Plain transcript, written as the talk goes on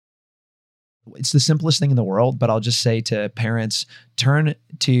It's the simplest thing in the world, but I'll just say to parents, turn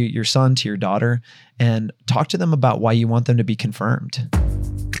to your son, to your daughter, and talk to them about why you want them to be confirmed.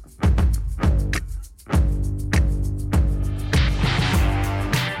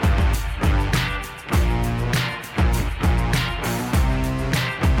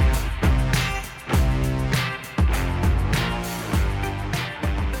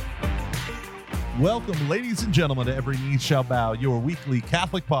 Welcome, ladies and gentlemen, to Every Knee Shall Bow, your weekly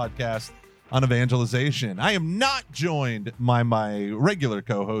Catholic podcast on evangelization. I am not joined by my regular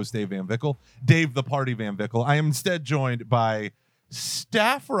co-host, Dave Van Vickle, Dave the Party Van Vickle. I am instead joined by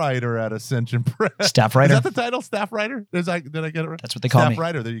staff writer at Ascension Press. Staff writer? Is that the title, staff writer? Did I get it right? That's what they call me. Staff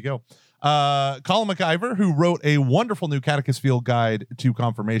writer, there you go. Colin McIver, who wrote a wonderful new Catechist Field Guide to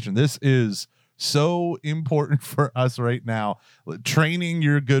Confirmation. This is so important for us right now, training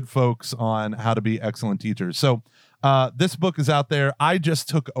your good folks on how to be excellent teachers. So this book is out there. I just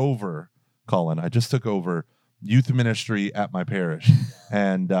took over, Colin. I just took over youth ministry at my parish.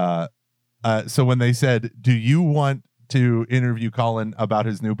 And so when they said, do you want to interview Colin about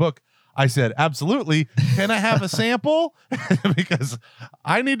his new book? I said, absolutely. Can I have a sample? Because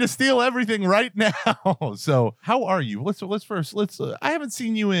I need to steal everything right now. So how are you? Let's I haven't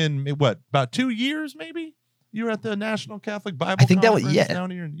seen you in about 2 years, maybe? You were at the National Catholic Bible Conference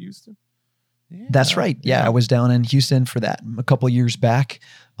down here in Houston. Yeah, that's right. Yeah, I was down in Houston for that a couple of years back.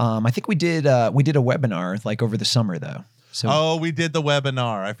 I think we did a webinar like over the summer though. So we did the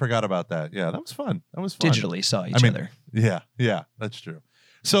webinar. I forgot about that. Yeah, that was fun. Digitally saw each other. Yeah, that's true.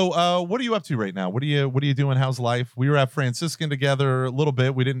 So, what are you up to right now? What are you doing? How's life? We were at Franciscan together a little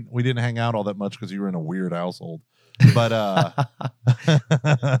bit. We didn't hang out all that much because you were in a weird household. But I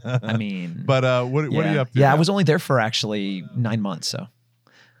mean, what are you up to? Yeah, now? I was only there for actually 9 months. So,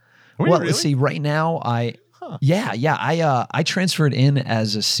 really? Let's see. Right now, I transferred in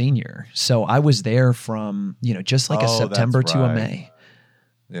as a senior, so I was there from just like a September to a May.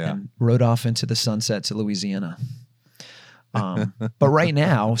 Yeah, and rode off into the sunset to Louisiana. But right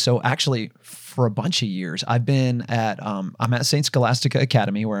now, so actually for a bunch of years, I've been I'm at St. Scholastica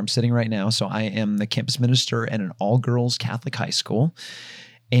Academy where I'm sitting right now. So I am the campus minister at an all-girls Catholic high school.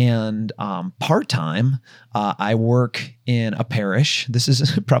 And part-time, I work in a parish. This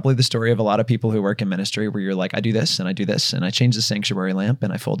is probably the story of a lot of people who work in ministry where you're like, I do this and I do this and I change the sanctuary lamp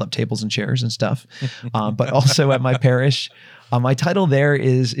and I fold up tables and chairs and stuff. But also at my parish, my title there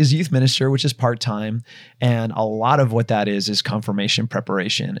is youth minister, which is part-time. And a lot of what that is confirmation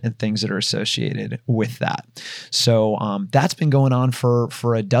preparation and things that are associated with that. So that's been going on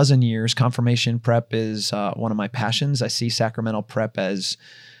for a dozen years. Confirmation prep is one of my passions. I see sacramental prep as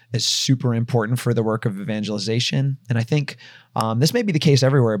super important for the work of evangelization. And I think this may be the case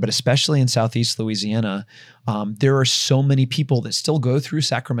everywhere, but especially in Southeast Louisiana, there are so many people that still go through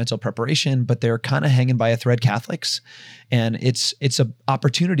sacramental preparation, but they're kind of hanging by a thread Catholics. And it's an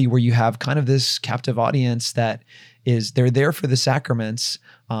opportunity where you have kind of this captive audience that they're there for the sacraments,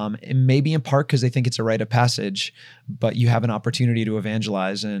 and maybe in part because they think it's a rite of passage, but you have an opportunity to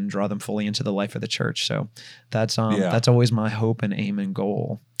evangelize and draw them fully into the life of the church. So that's always my hope and aim and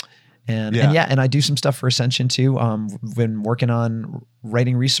goal. And I do some stuff for Ascension too. Been working on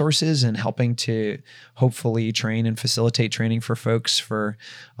writing resources and helping to hopefully train and facilitate training for folks for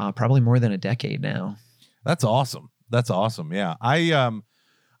probably more than a decade now. That's awesome. Yeah.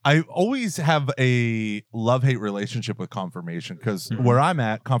 I always have a love-hate relationship with confirmation because where I'm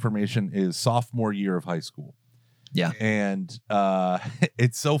at, confirmation is sophomore year of high school. Yeah. And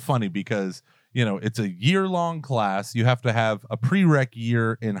it's so funny because it's a year-long class. You have to have a prereq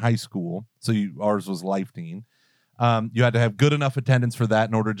year in high school. So ours was Life Teen. You had to have good enough attendance for that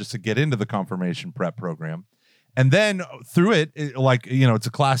in order just to get into the confirmation prep program. And then through it's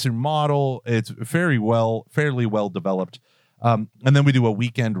a classroom model. It's fairly well developed. And then we do a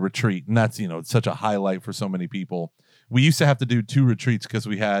weekend retreat. And that's, it's such a highlight for so many people. We used to have to do 2 retreats because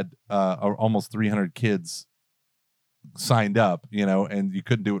we had almost 300 kids signed up, and you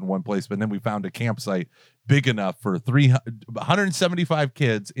couldn't do it in one place. But then we found a campsite big enough for 175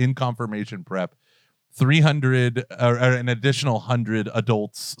 kids in confirmation prep, 300 or an additional 100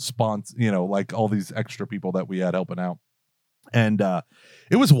 adults like all these extra people that we had helping out. And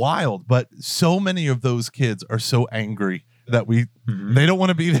it was wild, but so many of those kids are so angry that they don't want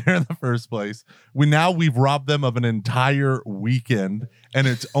to be there in the first place. We've robbed them of an entire weekend and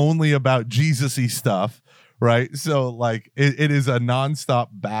it's only about Jesus-y stuff. Right. So it is a nonstop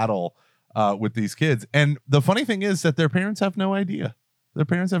battle with these kids. And the funny thing is that their parents have no idea. Their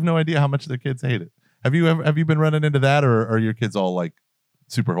parents have no idea how much their kids hate it. Have you been running into that, or are your kids all like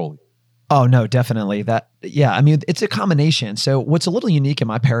super holy? Oh no, definitely. Yeah, I mean, it's a combination. So what's a little unique in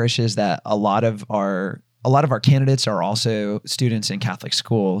my parish is that a lot of our candidates are also students in Catholic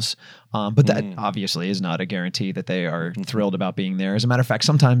schools, but that obviously is not a guarantee that they are thrilled about being there. As a matter of fact,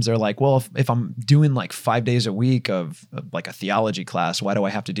 sometimes they're like, well, if I'm doing like 5 days a week of like a theology class, why do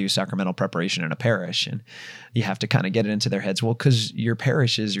I have to do sacramental preparation in a parish? And you have to kind of get it into their heads. Well, because your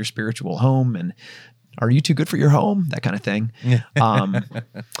parish is your spiritual home, and are you too good for your home? That kind of thing.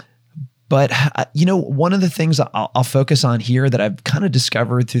 But one of the things I'll focus on here that I've kind of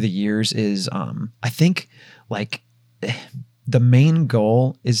discovered through the years is I think like the main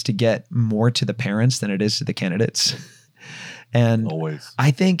goal is to get more to the parents than it is to the candidates. And always,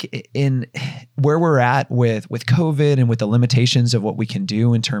 I think in where we're at with COVID and with the limitations of what we can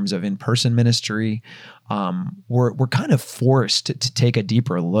do in terms of in-person ministry, we're kind of forced to take a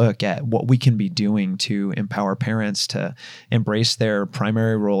deeper look at what we can be doing to empower parents to embrace their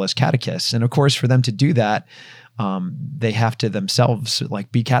primary role as catechists. And of course, for them to do that, they have to themselves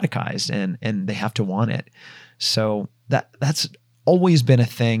like be catechized and they have to want it. So that's always been a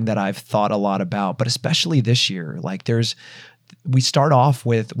thing that I've thought a lot about, but especially this year, like we start off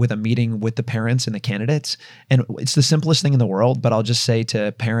with a meeting with the parents and the candidates, and it's the simplest thing in the world, but I'll just say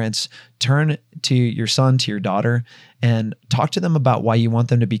to parents, turn to your son, to your daughter, and talk to them about why you want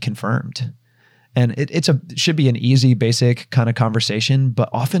them to be confirmed. And it should be an easy, basic kind of conversation, but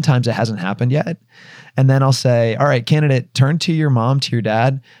oftentimes it hasn't happened yet. And then I'll say, all right, candidate, turn to your mom, to your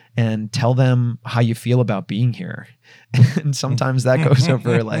dad, and tell them how you feel about being here. And sometimes that goes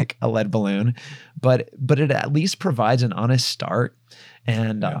over like a lead balloon, but it at least provides an honest start.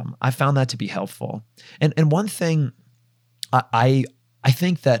 And I found that to be helpful. And one thing I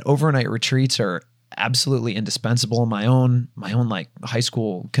think that overnight retreats are absolutely indispensable. My own like high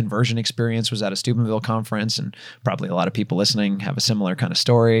school conversion experience was at a Steubenville conference, and probably a lot of people listening have a similar kind of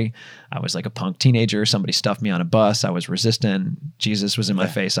story. I was like a punk teenager. Somebody stuffed me on a bus. I was resistant. Jesus was in my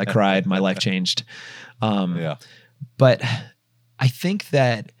face. I cried. My life changed. But I think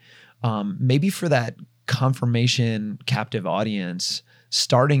that maybe for that confirmation captive audience,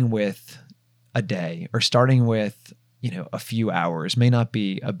 starting with a day or starting with a few hours may not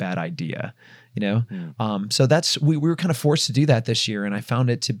be a bad idea. So we were kind of forced to do that this year, and I found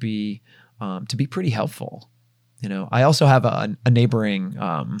it to be pretty helpful. I also have a neighboring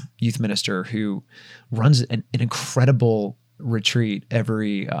youth minister who runs an incredible retreat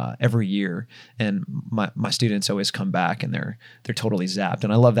every year, and my students always come back and they're totally zapped,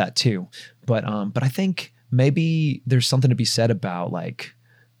 and I love that too. But I think maybe there's something to be said about like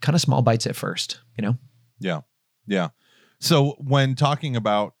kind of small bites at first. Yeah. So when talking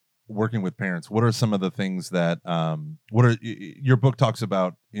about working with parents, what are some of the things that your book talks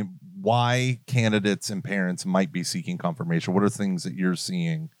about why candidates and parents might be seeking confirmation? What are things that you're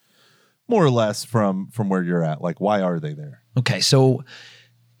seeing more or less from where you're at? Like, why are they there? Okay. So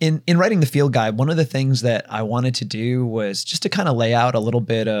in writing the field guide, one of the things that I wanted to do was just to kind of lay out a little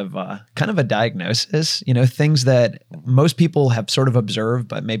bit of kind of a diagnosis, things that most people have sort of observed,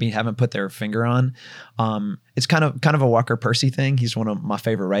 but maybe haven't put their finger on. It's kind of a Walker Percy thing. He's one of my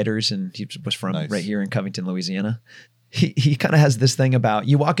favorite writers, and he was from right here in Covington, Louisiana. He kind of has this thing about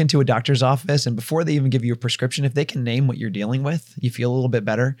you walk into a doctor's office, and before they even give you a prescription, if they can name what you're dealing with, you feel a little bit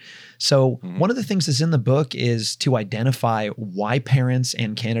better. So one of the things that's in the book is to identify why parents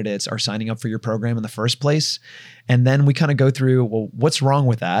and candidates are signing up for your program in the first place. And then we kind of go through, well, what's wrong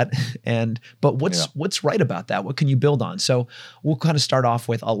with that? But what's right about that? What can you build on? So we'll kind of start off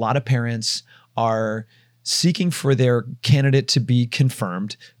with a lot of parents are seeking for their candidate to be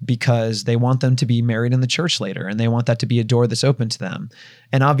confirmed because they want them to be married in the church later, and they want that to be a door that's open to them.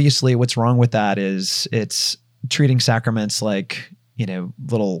 And obviously what's wrong with that is it's treating sacraments like,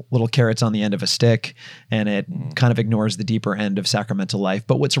 little carrots on the end of a stick, and it kind of ignores the deeper end of sacramental life.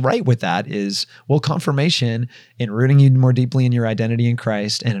 But what's right with that is, confirmation in rooting you more deeply in your identity in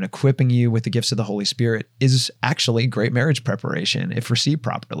Christ and in equipping you with the gifts of the Holy Spirit is actually great marriage preparation if received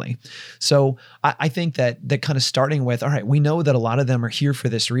properly. So I think that kind of starting with, all right, we know that a lot of them are here for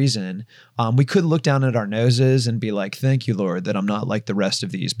this reason. We could look down at our noses and be like, thank you, Lord, that I'm not like the rest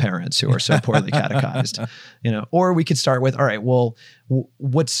of these parents who are so poorly catechized, or we could start with, all right, well,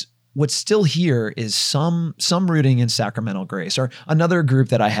 what's still here is some rooting in sacramental grace. Or another group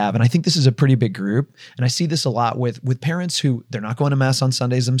that I have, and I think this is a pretty big group, and I see this a lot with parents who they're not going to mass on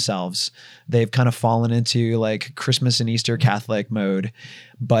Sundays themselves. They've kind of fallen into like Christmas and Easter Catholic mode,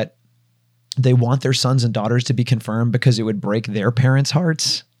 but they want their sons and daughters to be confirmed because it would break their parents'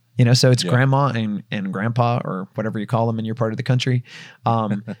 hearts. So it's Yeah. grandma and grandpa, or whatever you call them in your part of the country.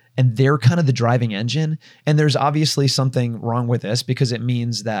 And they're kind of the driving engine. And there's obviously something wrong with this, because it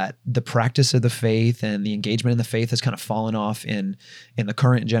means that the practice of the faith and the engagement in the faith has kind of fallen off in the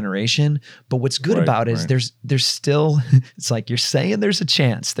current generation. But what's good Right, about it is right. there's still, it's like you're saying there's a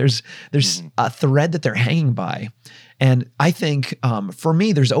chance. There's a thread that they're hanging by. And I think for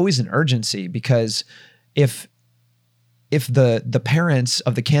me, there's always an urgency, because if the parents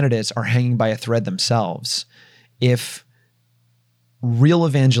of the candidates are hanging by a thread thread, if real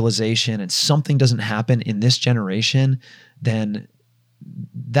evangelization and something doesn't happen in this generation, then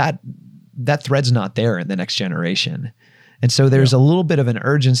that thread's not there in the next generation. And so there's a little bit of an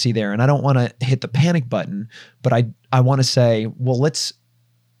urgency there. And I don't want to hit the panic button, but I want to say, well, let's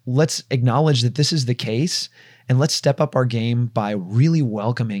acknowledge that this is the case, and let's step up our game by really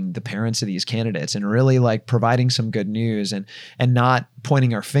welcoming the parents of these candidates and really like providing some good news, and not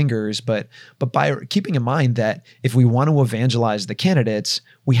pointing our fingers, but by keeping in mind that if we want to evangelize the candidates,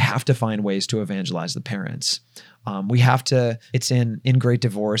 we have to find ways to evangelize the parents. We have to. It's in Great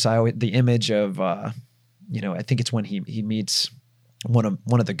Divorce. The image of I think it's when he meets one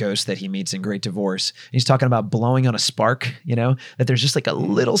of the ghosts that he meets in Great Divorce. He's talking about blowing on a spark, that there's just like a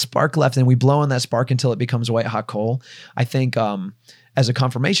little spark left, and we blow on that spark until it becomes white hot coal. I think as a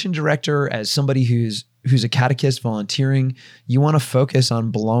confirmation director, as somebody who's a catechist volunteering, you want to focus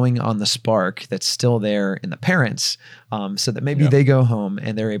on blowing on the spark that's still there in the parents, so that maybe they go home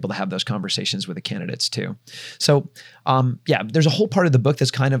and they're able to have those conversations with the candidates too. So there's a whole part of the book that's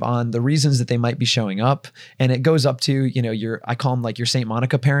kind of on the reasons that they might be showing up. And it goes up to, I call them like your St.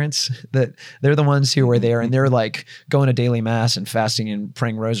 Monica parents, that they're the ones who are there and they're like going to daily mass and fasting and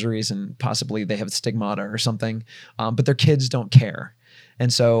praying rosaries, and possibly they have stigmata or something, but their kids don't care.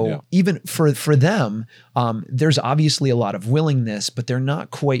 And so even for them, there's obviously a lot of willingness, but they're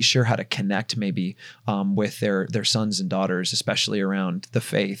not quite sure how to connect maybe with their sons and daughters, especially around the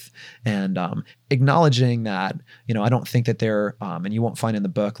faith. And acknowledging that, I don't think that they're, and you won't find in the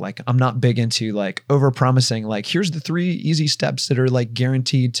book, like, I'm not big into like over-promising, like, here's the 3 easy steps that are like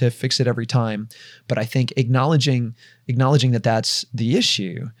guaranteed to fix it every time. But I think acknowledging that that's the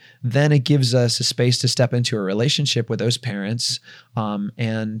issue, then it gives us a space to step into a relationship with those parents,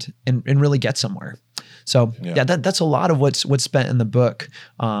 and really get somewhere. So that's a lot of what's spent in the book,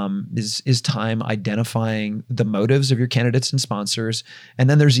 is time identifying the motives of your candidates and sponsors. And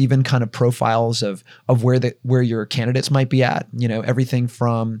then there's even kind of profiles of where your candidates might be at, everything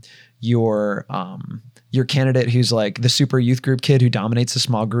from your candidate who's like the super youth group kid who dominates a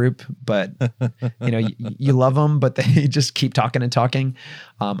small group, but you love them, but they just keep talking and talking.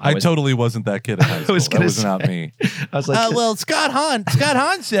 I totally wasn't that kid in high school. That was not me. I was like, well, Scott Hahn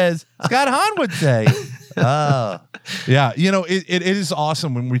would say, yeah, it is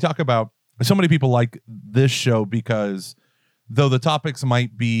awesome when we talk about, so many people like this show because though the topics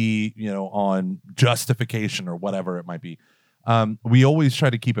might be, on justification or whatever it might be, we always try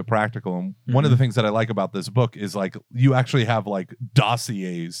to keep it practical. And one of the things that I like about this book is like, you actually have like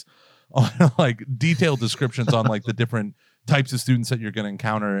dossiers on like detailed descriptions on like the different types of students that you're going to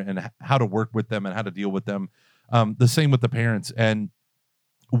encounter and how to work with them and how to deal with them. The same with the parents. And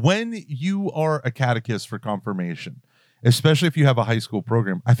when you are a catechist for confirmation, especially if you have a high school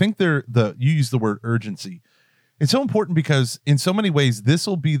program, I think you use the word urgency. It's so important because in so many ways, this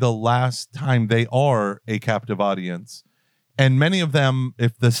will be the last time they are a captive audience. And many of them,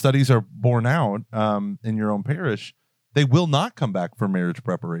 if the studies are borne out in your own parish, they will not come back for marriage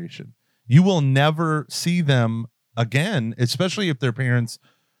preparation. You will never see them again, especially if their parents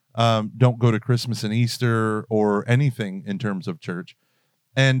don't go to Christmas and Easter or anything in terms of church.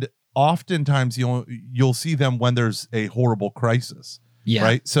 And oftentimes you'll see them when there's a horrible crisis. Yeah.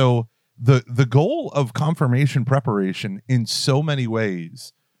 Right. So the goal of confirmation preparation in so many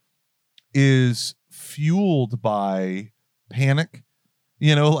ways is fueled by panic.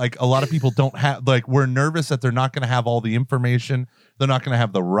 Like a lot of people don't have, like, we're nervous that they're not going to have all the information. They're not going to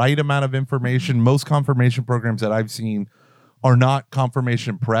have the right amount of information. Most confirmation programs that I've seen are not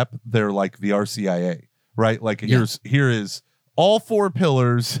confirmation prep. They're like the RCIA, right? Like here is all 4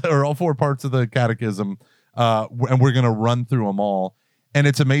 pillars or all 4 parts of the catechism. And we're going to run through them all. And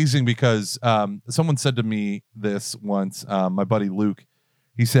it's amazing because someone said to me this once, my buddy Luke,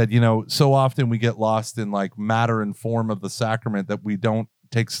 he said, so often we get lost in like matter and form of the sacrament that we don't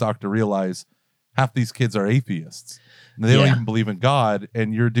take stock to realize half these kids are atheists. And they don't even believe in God.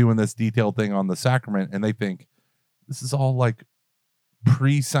 And you're doing this detailed thing on the sacrament. And they think this is all like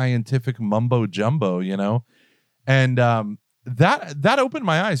pre-scientific mumbo jumbo, And that opened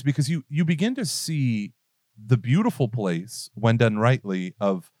my eyes because you begin to see the beautiful place, when done rightly,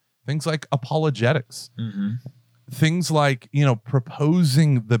 of things like apologetics, Mm-hmm. things like,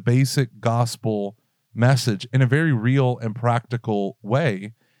 proposing the basic gospel message in a very real and practical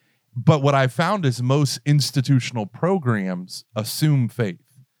way. But what I found is most institutional programs assume faith.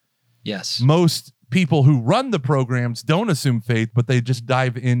 Yes. Most people who run the programs don't assume faith, but they just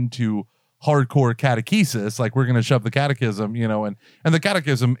dive into hardcore catechesis. Like, we're going to shove the catechism, and the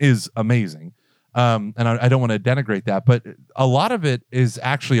catechism is amazing. And I don't want to denigrate that, but a lot of it is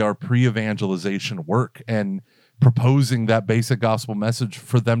actually our pre-evangelization work and proposing that basic gospel message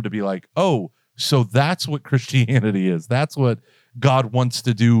for them to be like, oh, so that's what Christianity is. That's what God wants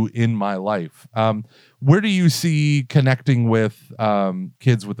to do in my life. Where do you see connecting with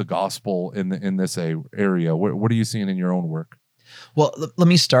kids with the gospel in this area? What are you seeing in your own work? Well, let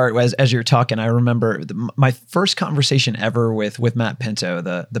me start as you're talking. I remember my first conversation ever with Matt Pinto,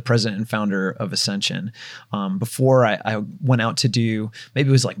 the president and founder of Ascension. Before I went out to do, maybe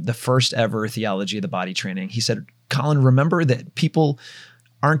it was like the first ever theology of the body training. He said, Colin, remember that people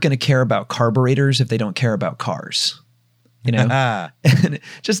aren't going to care about carburetors if they don't care about cars. And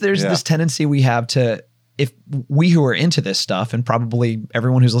just there's this tendency we have to, if we who are into this stuff, and probably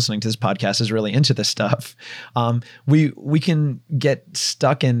everyone who's listening to this podcast is really into this stuff, we can get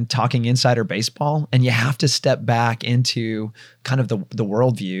stuck in talking insider baseball, and you have to step back into kind of the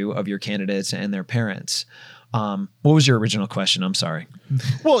worldview of your candidates and their parents. What was your original question? I'm sorry.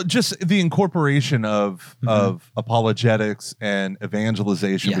 Well, just the incorporation of apologetics and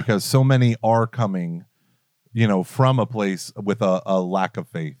evangelization, because so many are coming, from a place with a lack of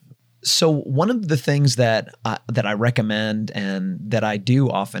faith. So one of the things that I recommend and that I do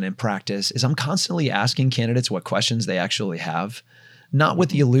often in practice is I'm constantly asking candidates what questions they actually have, not with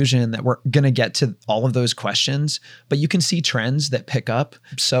the illusion that we're going to get to all of those questions, but you can see trends that pick up.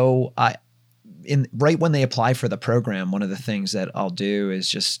 So right when they apply for the program, one of the things that I'll do is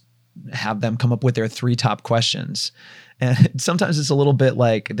just have them come up with their 3 top questions. And sometimes it's a little bit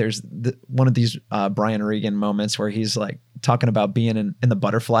like there's one of these Brian Regan moments where he's like talking about being in the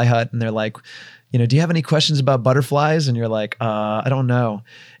butterfly hut, and they're like, do you have any questions about butterflies? And you're like, I don't know.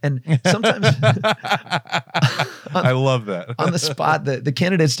 And sometimes I love that. On the spot, the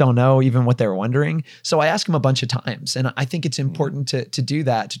candidates don't know even what they're wondering. So I ask them a bunch of times. And I think it's important to do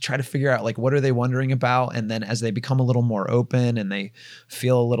that, to try to figure out like, what are they wondering about? And then as they become a little more open and they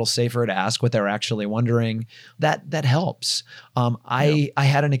feel a little safer to ask what they're actually wondering, that helps. I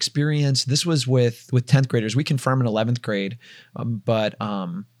had an experience, this was with 10th graders. We confirm in 11th grade, but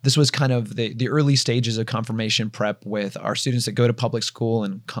this was kind of the early stages of confirmation prep with our students that go to public school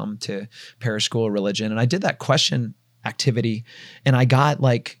and come to parish school religion. And I did that question activity, and I got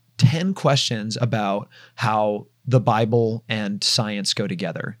like 10 questions about how the Bible and science go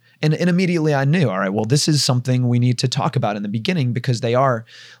together. And immediately I knew, all right, well, this is something we need to talk about in the beginning, because they are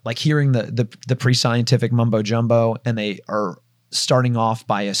like hearing the pre-scientific mumbo jumbo, and they are starting off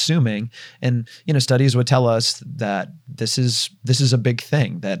by assuming, and studies would tell us that this is a big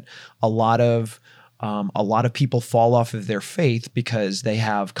thing, that a lot of people fall off of their faith because they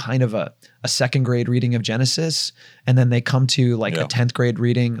have kind of a second grade reading of Genesis, and then they come to like a 10th grade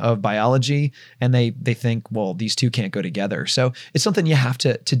reading of biology, and they think, well, these two can't go together. So it's something you have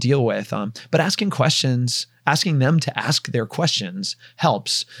to deal with. But asking them to ask their questions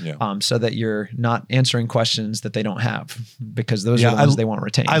helps, so that you're not answering questions that they don't have, because those are the ones they want to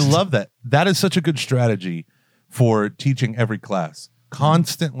retain. I love that. That is such a good strategy for teaching every class.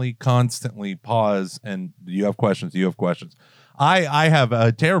 Constantly pause, and do you have questions? I have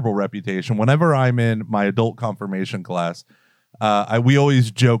a terrible reputation. Whenever I'm in my adult confirmation class, we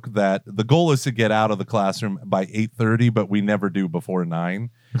always joke that the goal is to get out of the classroom by 8:30, but we never do before 9.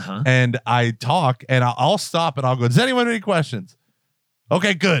 And I talk, and I'll stop, and I'll go, does anyone have any questions?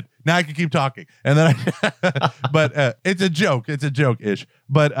 Okay, good. Now I can keep talking. And then but it's a joke. It's a joke-ish.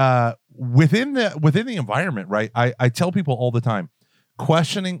 But within the environment, right, I tell people all the time,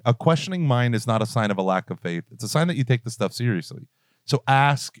 a questioning mind is not a sign of a lack of faith. It's a sign that you take the stuff seriously. So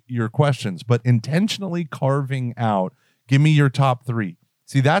ask your questions, but intentionally carving out, give me your top 3.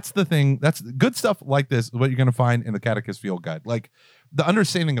 See, that's the thing. That's good stuff like this is what you're going to find in the Catechist Field Guide. Like the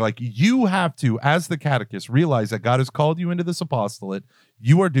understanding, like you have to, as the catechist, realize that God has called you into this apostolate.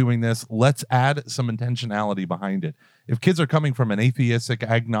 You are doing this. Let's add some intentionality behind it. If kids are coming from an atheistic,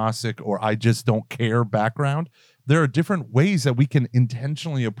 agnostic, or I just don't care background, there are different ways that we can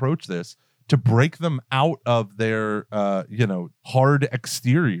intentionally approach this to break them out of their, hard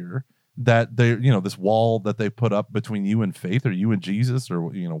exterior that they, this wall that they put up between you and faith, or you and Jesus, or,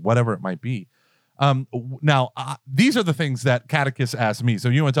 whatever it might be. Now, these are the things that catechists ask me. So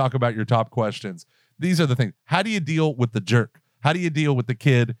you want to talk about your top questions. These are the things. How do you deal with the jerk? How do you deal with the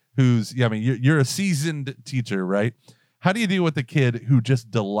kid who's, I mean, you're a seasoned teacher, right? How do you deal with the kid who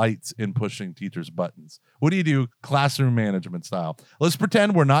just delights in pushing teachers' buttons? What do you do classroom management style? Let's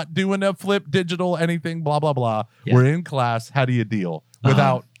pretend we're not doing a flip digital anything, blah, blah, blah. Yeah. We're in class. How do you deal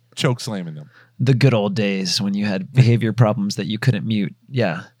without choke slamming them? The good old days when you had behavior problems that you couldn't mute.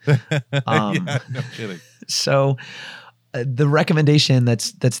 Yeah. Yeah, no kidding. So the recommendation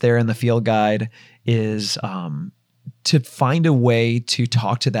that's there in the field guide is to find a way to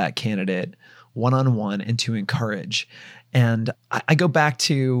talk to that candidate one-on-one and to encourage. And I go back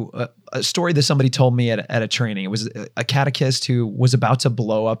to a story that somebody told me at a training. It was a catechist who was about to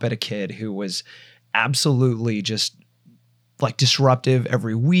blow up at a kid who was absolutely just like disruptive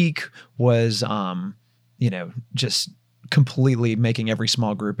every week, was, just completely making every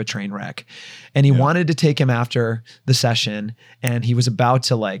small group a train wreck. And he wanted to take him after the session, and he was about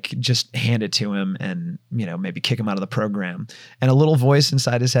to like just hand it to him and, maybe kick him out of the program. And a little voice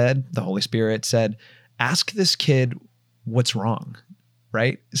inside his head, the Holy Spirit, said, ask this kid what's wrong.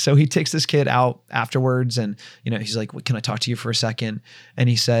 Right. So he takes this kid out afterwards and, he's like, can I talk to you for a second? And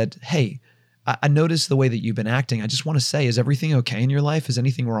he said, hey, I noticed the way that you've been acting. I just want to say, is everything okay in your life? Is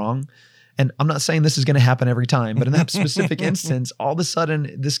anything wrong? And I'm not saying this is going to happen every time, but in that specific instance, all of a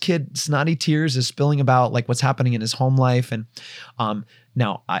sudden this kid, snotty tears is spilling about like what's happening in his home life. And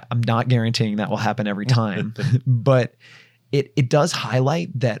now I'm not guaranteeing that will happen every time, but it does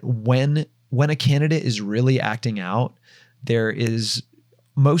highlight that when a candidate is really acting out, there is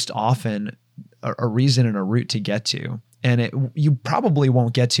most often a reason and a route to get to. And you probably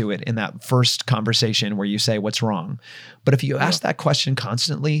won't get to it in that first conversation where you say, what's wrong? But if you ask that question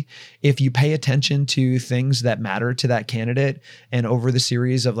constantly, if you pay attention to things that matter to that candidate, and over the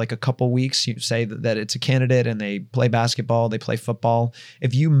series of like a couple weeks, you say that it's a candidate and they play basketball, they play football.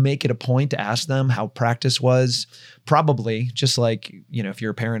 If you make it a point to ask them how practice was, probably just like, if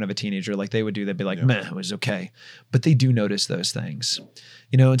you're a parent of a teenager, like they would do, they'd be like, meh, it was okay. But they do notice those things.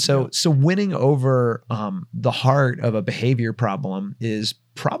 And so winning over the heart of a behavior problem is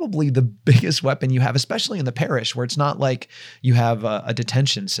probably the biggest weapon you have, especially in the parish where it's not like you have a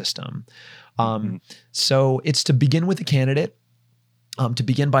detention system. So it's to begin with the candidate, to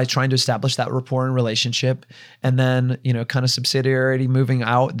begin by trying to establish that rapport and relationship, and then, kind of subsidiarity moving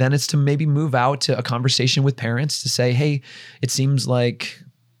out. Then it's to maybe move out to a conversation with parents to say, hey, it seems like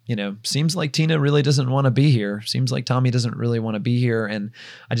Tina really doesn't want to be here. Seems like Tommy doesn't really want to be here. And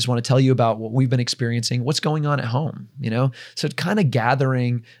I just want to tell you about what we've been experiencing, what's going on at home, So kind of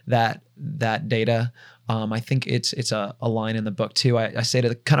gathering that data. I think it's a line in the book too. I say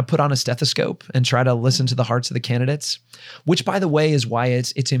to kind of put on a stethoscope and try to listen to the hearts of the candidates, which by the way is why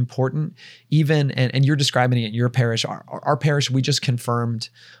it's important. Even and you're describing it in your parish. Our parish, we just confirmed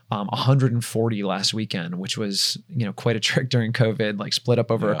 140 last weekend, which was quite a trick during COVID, like split up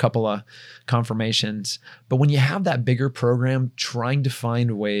over a couple of confirmations. But when you have that bigger program, trying to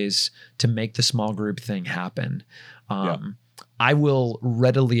find ways to make the small group thing happen. I will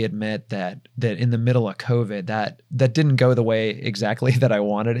readily admit that in the middle of COVID, that didn't go the way exactly that I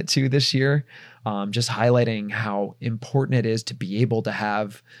wanted it to this year. Just highlighting how important it is to be able to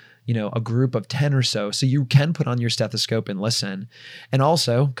have, a group of 10 or so you can put on your stethoscope and listen. And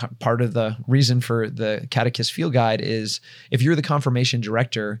also part of the reason for the Catechist Field Guide is if you're the confirmation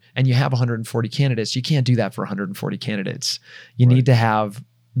director and you have 140 candidates, you can't do that for 140 candidates. You need to have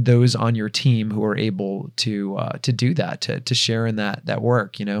those on your team who are able to do that, to share in that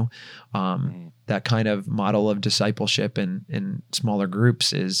work, that kind of model of discipleship in smaller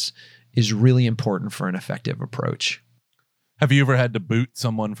groups is really important for an effective approach. Have you ever had to boot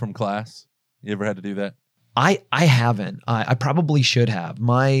someone from class? You ever had to do that? I haven't. I probably should have.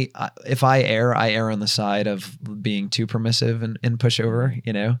 If I err on the side of being too permissive and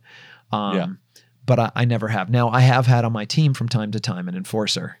pushover, but I never have. Now, I have had on my team from time to time an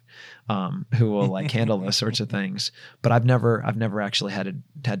enforcer who will like handle those sorts of things, but I've never actually had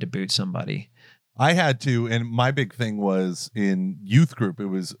to boot somebody. I had to, and my big thing was in youth group. It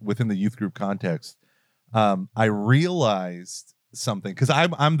was within the youth group context. I realized something because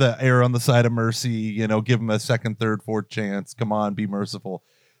I'm the err on the side of mercy. Give them a second, third, fourth chance. Come on, be merciful.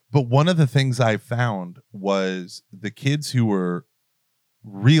 But one of the things I found was the kids who were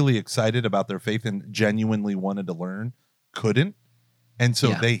really excited about their faith and genuinely wanted to learn couldn't. And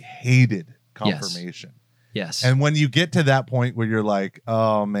so they hated confirmation. Yes. And when you get to that point where you're like,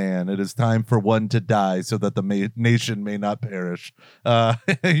 oh man, it is time for one to die so that the nation may not perish.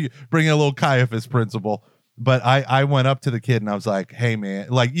 Bring a little Caiaphas principle. But I went up to the kid and I was like, hey man,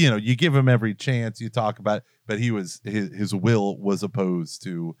 like, you give him every chance, you talk about it, but his will was opposed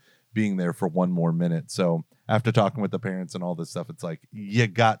to being there for one more minute. So after talking with the parents and all this stuff, it's like, you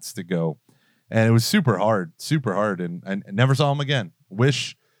gots to go. And it was super hard. And I never saw him again.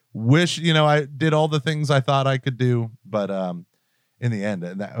 Wish, I did all the things I thought I could do. But in the end,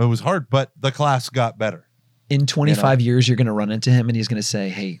 it was hard, but the class got better. In 25 years, you're going to run into him and he's going to say,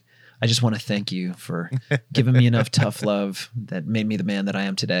 hey, I just want to thank you for giving me enough tough love that made me the man that I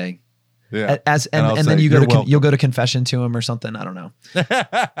am today. Yeah. And then you'll go to confession to him or something. I don't know.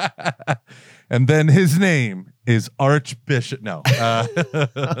 And then his name is Archbishop. No,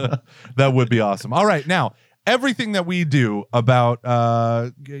 that would be awesome. All right. Now, everything that we do about,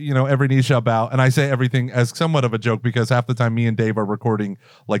 every knee shall bow, and I say everything as somewhat of a joke because half the time me and Dave are recording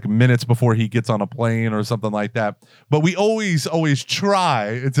like minutes before he gets on a plane or something like that. But we always try.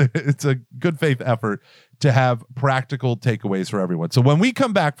 It's a good faith effort to have practical takeaways for everyone. So when we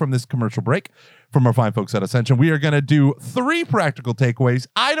come back from this commercial break from our fine folks at Ascension, we are going to do 3 practical takeaways.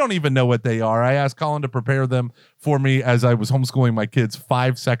 I don't even know what they are. I asked Colin to prepare them for me as I was homeschooling my kids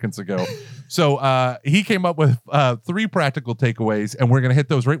 5 seconds ago. So he came up with 3 practical takeaways, and we're going to hit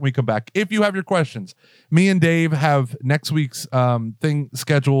those right when we come back. If you have your questions, me and Dave have next week's thing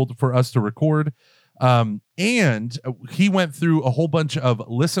scheduled for us to record. And he went through a whole bunch of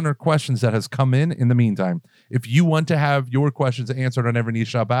listener questions that has come in the meantime. If you want to have your questions answered on Every Knee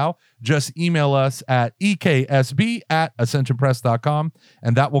Shall Bow, just email us at eksb@ascensionpress.com,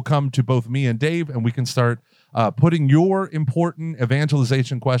 and that will come to both me and Dave, and we can start putting your important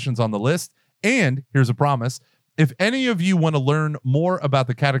evangelization questions on the list. And here's a promise. If any of you want to learn more about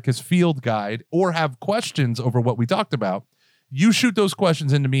the Catechist Field Guide or have questions over what we talked about, you shoot those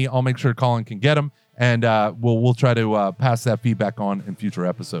questions into me. I'll make sure Colin can get them, and we'll try to pass that feedback on in future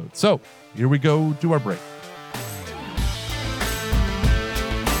episodes. So here we go to our break.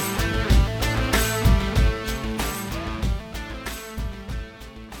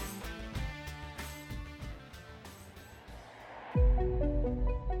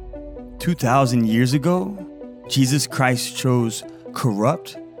 $2,000 ago, Jesus Christ chose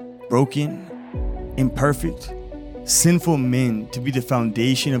corrupt, broken, imperfect, sinful men to be the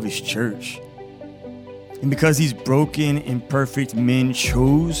foundation of his church. And because these broken, imperfect men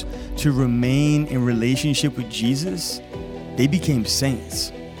chose to remain in relationship with Jesus, they became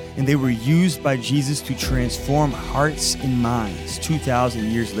saints. And they were used by Jesus to transform hearts and minds 2,000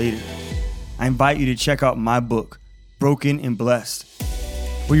 years later. I invite you to check out my book, Broken and Blessed,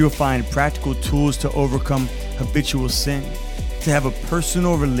 where you'll find practical tools to overcome habitual sin, to have a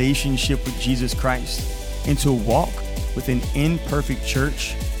personal relationship with Jesus Christ, and to walk with an imperfect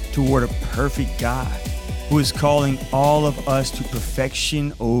church toward a perfect God who is calling all of us to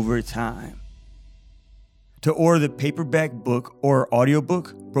perfection over time. To order the paperback book or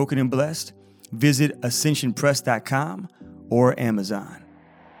audiobook, Broken and Blessed, visit ascensionpress.com or Amazon.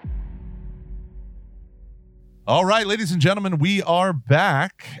 All right, ladies and gentlemen, we are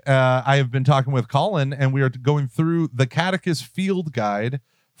back. I have been talking with Colin, and we are going through the Catechist Field Guide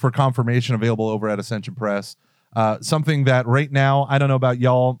for confirmation, available over at Ascension Press. Something that right now, I don't know about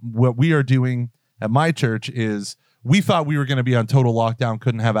y'all, what we are doing at my church is we thought we were going to be on total lockdown,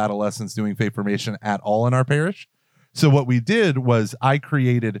 couldn't have adolescents doing faith formation at all in our parish. So what we did was I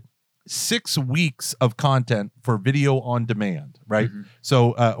created 6 weeks of content for video on demand, right? Mm-hmm.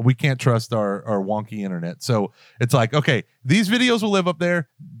 So we can't trust our wonky internet. So it's like, okay, these videos will live up there.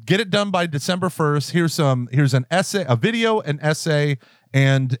 Get it done by December 1st. Here's an essay, a video, an essay,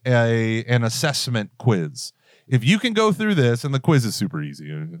 and an assessment quiz. If you can go through this, and the quiz is super easy,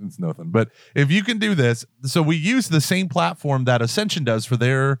 it's nothing, but if you can do this, so we use the same platform that Ascension does for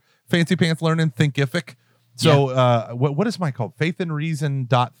their Fancy Pants Learning, Thinkific. So what is mine called?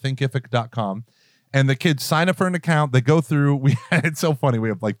 faithandreason.thinkific.com. And the kids sign up for an account. They go through. It's so funny. We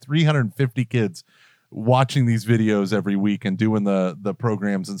have like 350 kids watching these videos every week and doing the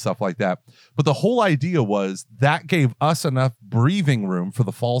programs and stuff like that. But the whole idea was that gave us enough breathing room for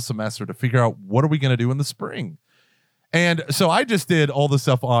the fall semester to figure out what are we going to do in the spring. And so I just did all the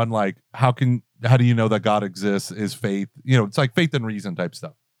stuff on like, how do you know that God exists? Is faith, it's like faith and reason type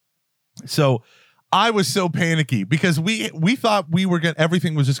stuff. So I was so panicky because we thought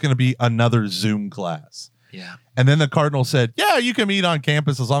everything was just going to be another Zoom class. Yeah. And then the cardinal said, yeah, you can meet on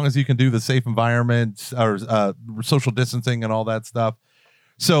campus as long as you can do the safe environment or social distancing and all that stuff.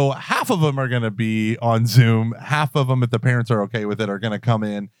 So half of them are going to be on Zoom. Half of them, if the parents are okay with it, are going to come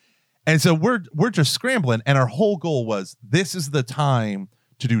in. And so we're just scrambling. And our whole goal was this is the time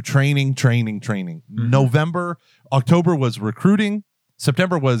to do training. Mm-hmm. October was recruiting.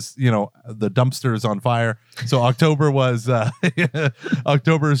 September was, the dumpster is on fire. So October was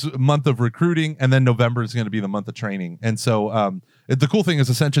October's month of recruiting, and then November is going to be the month of training. And so The cool thing is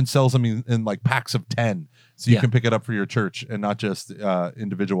Ascension sells them in like packs of 10, so you Yeah. can pick it up for your church and not just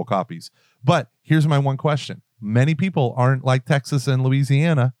individual copies. But here's my one question. Many people aren't like Texas and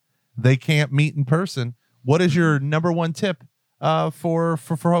Louisiana. They can't meet in person. What is your number one tip for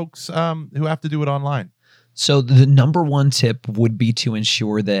folks who have to do it online? So the number one tip would be to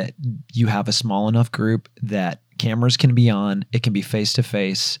ensure that you have a small enough group that cameras can be on, it can be face to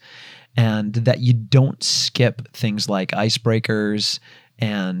face, and that you don't skip things like icebreakers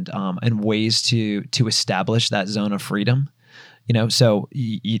and ways to establish that zone of freedom. So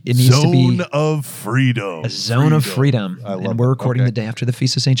it needs to be Zone of freedom. a zone of freedom. I love And we're it. recording Okay. the day after the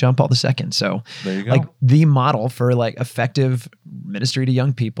Feast of St. John Paul II. So There you go. like the model for like effective ministry to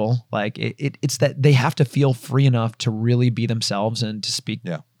young people, like it's that they have to feel free enough to really be themselves and to speak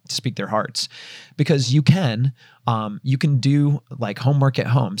their hearts, because you can do like homework at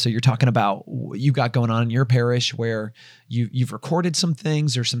home. So you're talking about what you've got going on in your parish where you've recorded some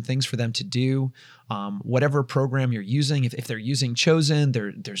things or some things for them to do. Whatever program you're using, if they're using Chosen,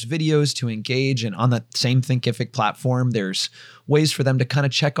 there's videos to engage, and on that same Thinkific platform, there's ways for them to kind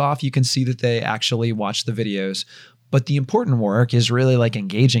of check off. You can see that they actually watch the videos. But the important work is really like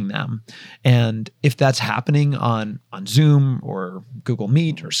engaging them. And if that's happening on Zoom or Google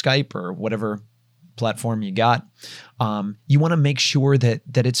Meet or Skype or whatever platform you got, you want to make sure that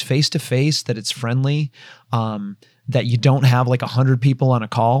it's face-to-face, that it's friendly, that you don't have like 100 people on a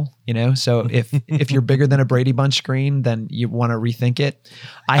call, So if you're bigger than a Brady Bunch screen, then you want to rethink it.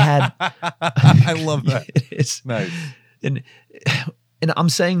 I love that. It's Nice. And I'm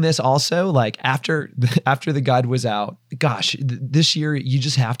saying this also, like after the guide was out, gosh, this year you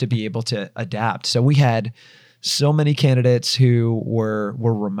just have to be able to adapt. So we had so many candidates who were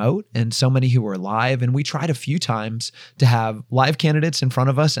remote and so many who were live. And we tried a few times to have live candidates in front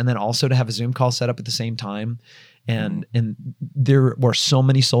of us and then also to have a Zoom call set up at the same time. And there were so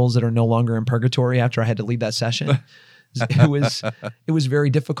many souls that are no longer in purgatory after I had to lead that session. It was very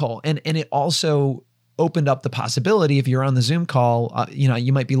difficult. And it also opened up the possibility, if you're on the Zoom call,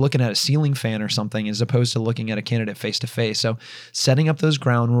 you might be looking at a ceiling fan or something as opposed to looking at a candidate face to face. So setting up those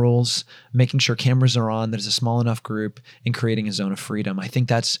ground rules, making sure cameras are on, there's a small enough group, and creating a zone of freedom. I think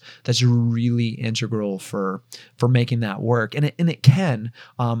that's really integral for making that work. And it can,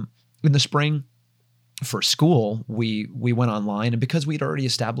 in the spring, for school, we went online, and because we'd already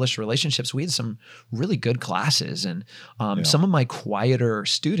established relationships, we had some really good classes. And some of my quieter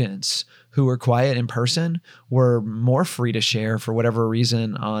students who were quiet in person were more free to share for whatever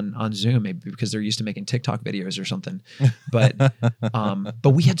reason on Zoom, maybe because they're used to making TikTok videos or something. But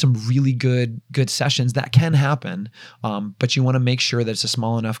we had some really good sessions. That can happen, but you want to make sure that it's a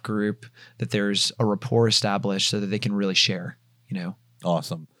small enough group that there's a rapport established so that they can really share.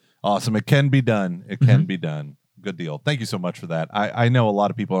 Awesome. It can be done. It can be done. Good deal. Thank you so much for that. I know a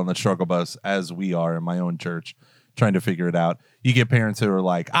lot of people on the struggle bus, as we are in my own church, trying to figure it out. You get parents who are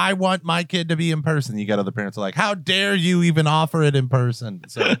like, I want my kid to be in person. You got other parents who are like, how dare you even offer it in person?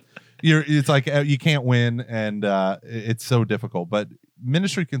 So it's like you can't win, and it's so difficult. But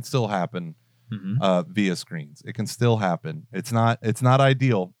ministry can still happen via screens. It can still happen. It's not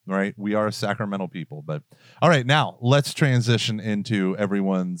ideal, right? We are a sacramental people. But all right, now let's transition into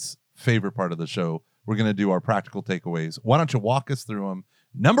everyone's favorite part of the show. We're going to do our practical takeaways. Why don't you walk us through them?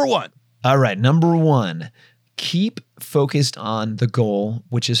 Number one. All right, number one, keep focused on the goal,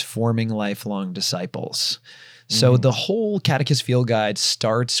 which is forming lifelong disciples. So the whole Catechist Field Guide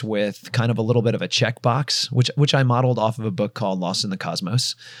starts with kind of a little bit of a checkbox, which I modeled off of a book called Lost in the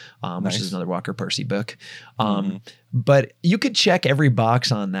Cosmos, which is another Walker Percy book. But you could check every box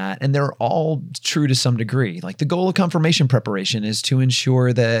on that, and they're all true to some degree. Like the goal of confirmation preparation is to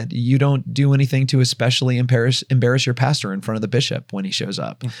ensure that you don't do anything to especially embarrass your pastor in front of the bishop when he shows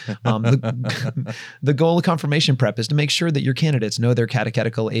up. The goal of confirmation prep is to make sure that your candidates know their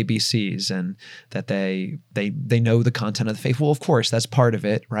catechetical ABCs and that they know the content of the faith. Well, of course, that's part of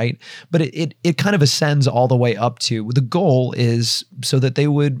it, right? But it kind of ascends all the way up to the goal is so that they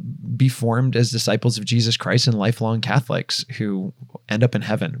would be formed as disciples of Jesus Christ and lifelong Catholics who end up in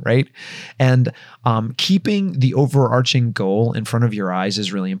heaven, right? And keeping the overarching goal in front of your eyes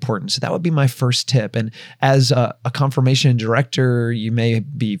is really important. So that would be my first tip. And as a confirmation director, you may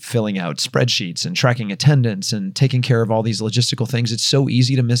be filling out spreadsheets and tracking attendance and taking care of all these logistical things. It's so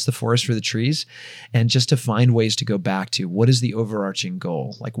easy to miss the forest for the trees, and just to find ways to go back to what is the overarching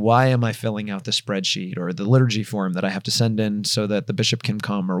goal? Like, why am I filling out the spreadsheet or the liturgy form that I have to send in so that the bishop can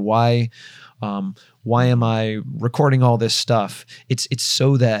come? Or why am I recording all this stuff? It's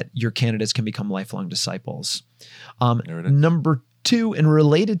so that your candidates can become lifelong disciples. Number Two, and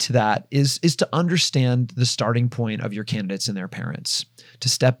related to that, is to understand the starting point of your candidates and their parents, to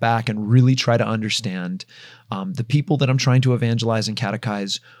step back and really try to understand the people that I'm trying to evangelize and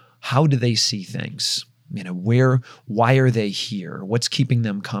catechize. How do they see things? Why are they here? What's keeping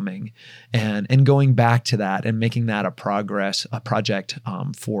them coming? And going back to that and making that a project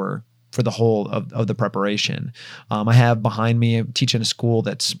for the whole of the preparation. I have behind me, I teach in a school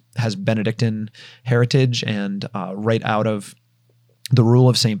that has Benedictine heritage, and right out of the rule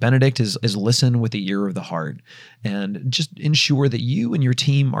of St. Benedict is listen with the ear of the heart, and just ensure that you and your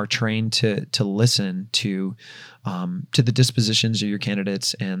team are trained to listen to the dispositions of your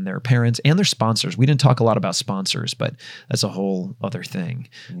candidates and their parents and their sponsors. We didn't talk a lot about sponsors, but that's a whole other thing,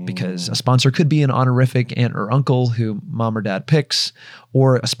 because a sponsor could be an honorific aunt or uncle who mom or dad picks,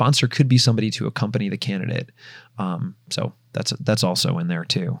 or a sponsor could be somebody to accompany the candidate. So that's also in there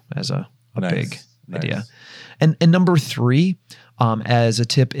too as a big idea. And number three, as a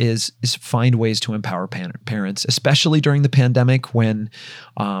tip, is find ways to empower parents, especially during the pandemic when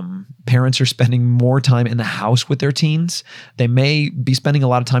parents are spending more time in the house with their teens. They may be spending a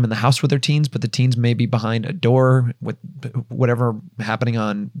lot of time in the house with their teens, but the teens may be behind a door with whatever happening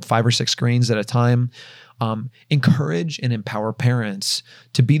on 5 or 6 screens at a time. Encourage and empower parents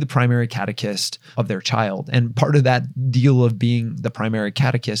to be the primary catechist of their child. And part of that deal of being the primary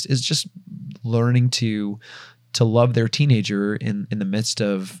catechist is just learning to love their teenager in the midst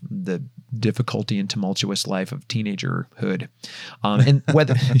of the difficulty and tumultuous life of teenagerhood, and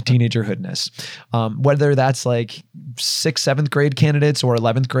whether teenagerhoodness, whether that's like 6th, 7th grade candidates or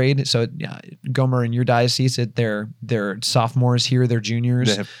 11th grade. So Gomer, in your diocese, they're sophomores here, they're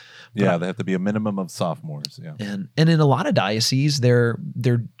juniors. They have to be a minimum of sophomores. Yeah, and in a lot of dioceses, they're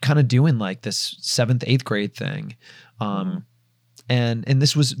kind of doing like this 7th, 8th grade thing. And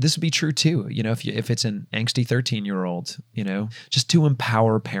this would be true too, if it's an angsty 13-year-old, just to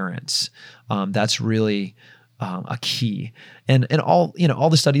empower parents. That's really a key. And all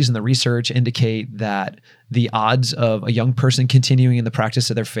the studies and the research indicate that the odds of a young person continuing in the practice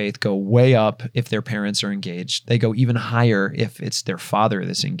of their faith go way up if their parents are engaged. They go even higher if it's their father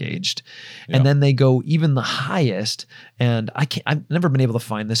that's engaged. Yeah. And then they go even the highest. And I've never been able to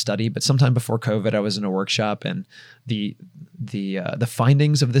find this study, but sometime before COVID, I was in a workshop, and the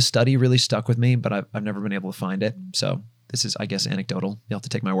findings of this study really stuck with me, but I've never been able to find it. So this is, I guess, anecdotal. You'll have to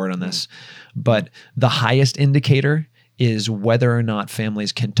take my word on this. But the highest indicator is whether or not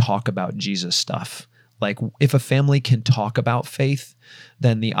families can talk about Jesus stuff. Like, if a family can talk about faith,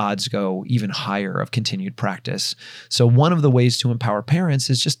 then the odds go even higher of continued practice. So one of the ways to empower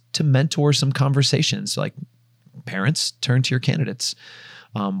parents is just to mentor some conversations. Like, parents, turn to your candidates.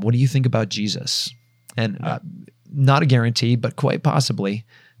 What do you think about Jesus? And not a guarantee, but quite possibly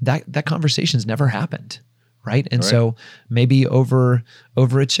that conversation's never happened. Right. And so maybe over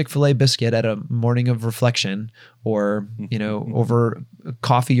a Chick-fil-A biscuit at a morning of reflection, or, over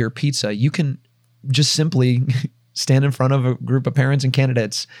coffee or pizza, you can just simply stand in front of a group of parents and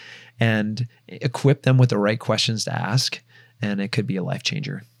candidates and equip them with the right questions to ask. And it could be a life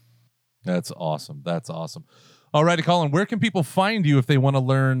changer. That's awesome. All righty, Colin, where can people find you if they want to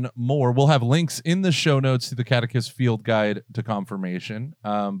learn more? We'll have links in the show notes to the Catechist Field Guide to Confirmation.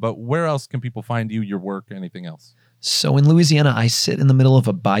 But where else can people find you, your work, anything else? So in Louisiana, I sit in the middle of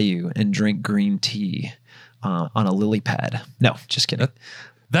a bayou and drink green tea on a lily pad. No, just kidding.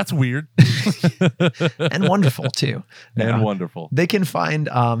 That's weird. And wonderful too. And wonderful. They can find,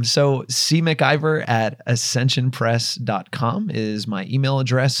 so C. McIver at ascensionpress.com is my email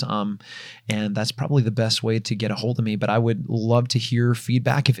address. And that's probably the best way to get a hold of me. But I would love to hear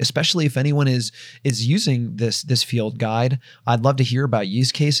feedback, especially if anyone is using this field guide. I'd love to hear about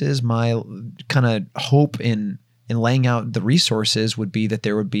use cases. My kind of hope in laying out the resources would be that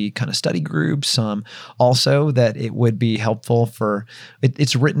there would be kind of study groups. Also that it would be helpful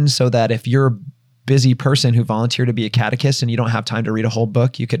it's written so that if you're a busy person who volunteered to be a catechist and you don't have time to read a whole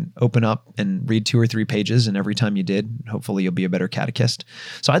book, you can open up and read 2 or 3 pages. And every time you did, hopefully you'll be a better catechist.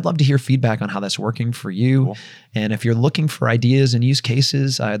 So I'd love to hear feedback on how that's working for you. Cool. And if you're looking for ideas and use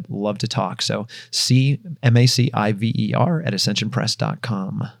cases, I'd love to talk. So CMACIVER at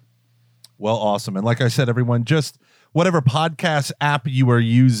ascensionpress.com. Well, awesome. And like I said, everyone, just whatever podcast app you are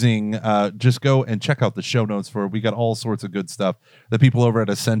using, just go and check out the show notes for it. We got all sorts of good stuff. The people over at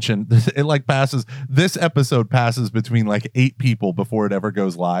Ascension, this episode passes between like 8 people before it ever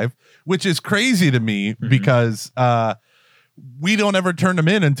goes live, which is crazy to me because we don't ever turn them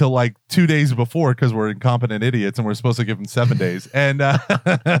in until like 2 days before because we're incompetent idiots and we're supposed to give them 7 days. And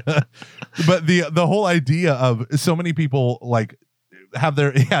but the whole idea of so many people like have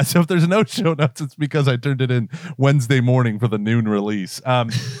their so if there's no show notes, it's because I turned it in Wednesday morning for the noon release.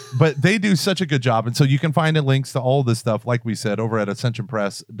 But they do such a good job, and so you can find links to all this stuff, like we said, over at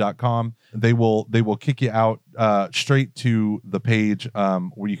ascensionpress.com. They will kick you out straight to the page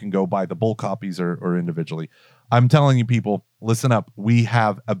where you can go buy the bulk copies or individually. I'm telling you, people, listen up. We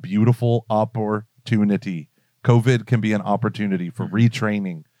have a beautiful opportunity. COVID can be an opportunity for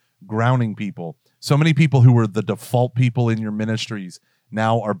retraining, grounding people. So many people who were the default people in your ministries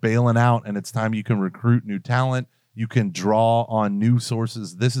now are bailing out, and it's time you can recruit new talent. You can draw on new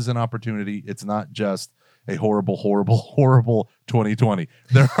sources. This is an opportunity. It's not just a horrible, horrible, horrible 2020.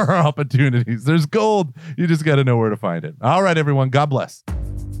 There are opportunities. There's gold. You just got to know where to find it. All right, everyone. God bless.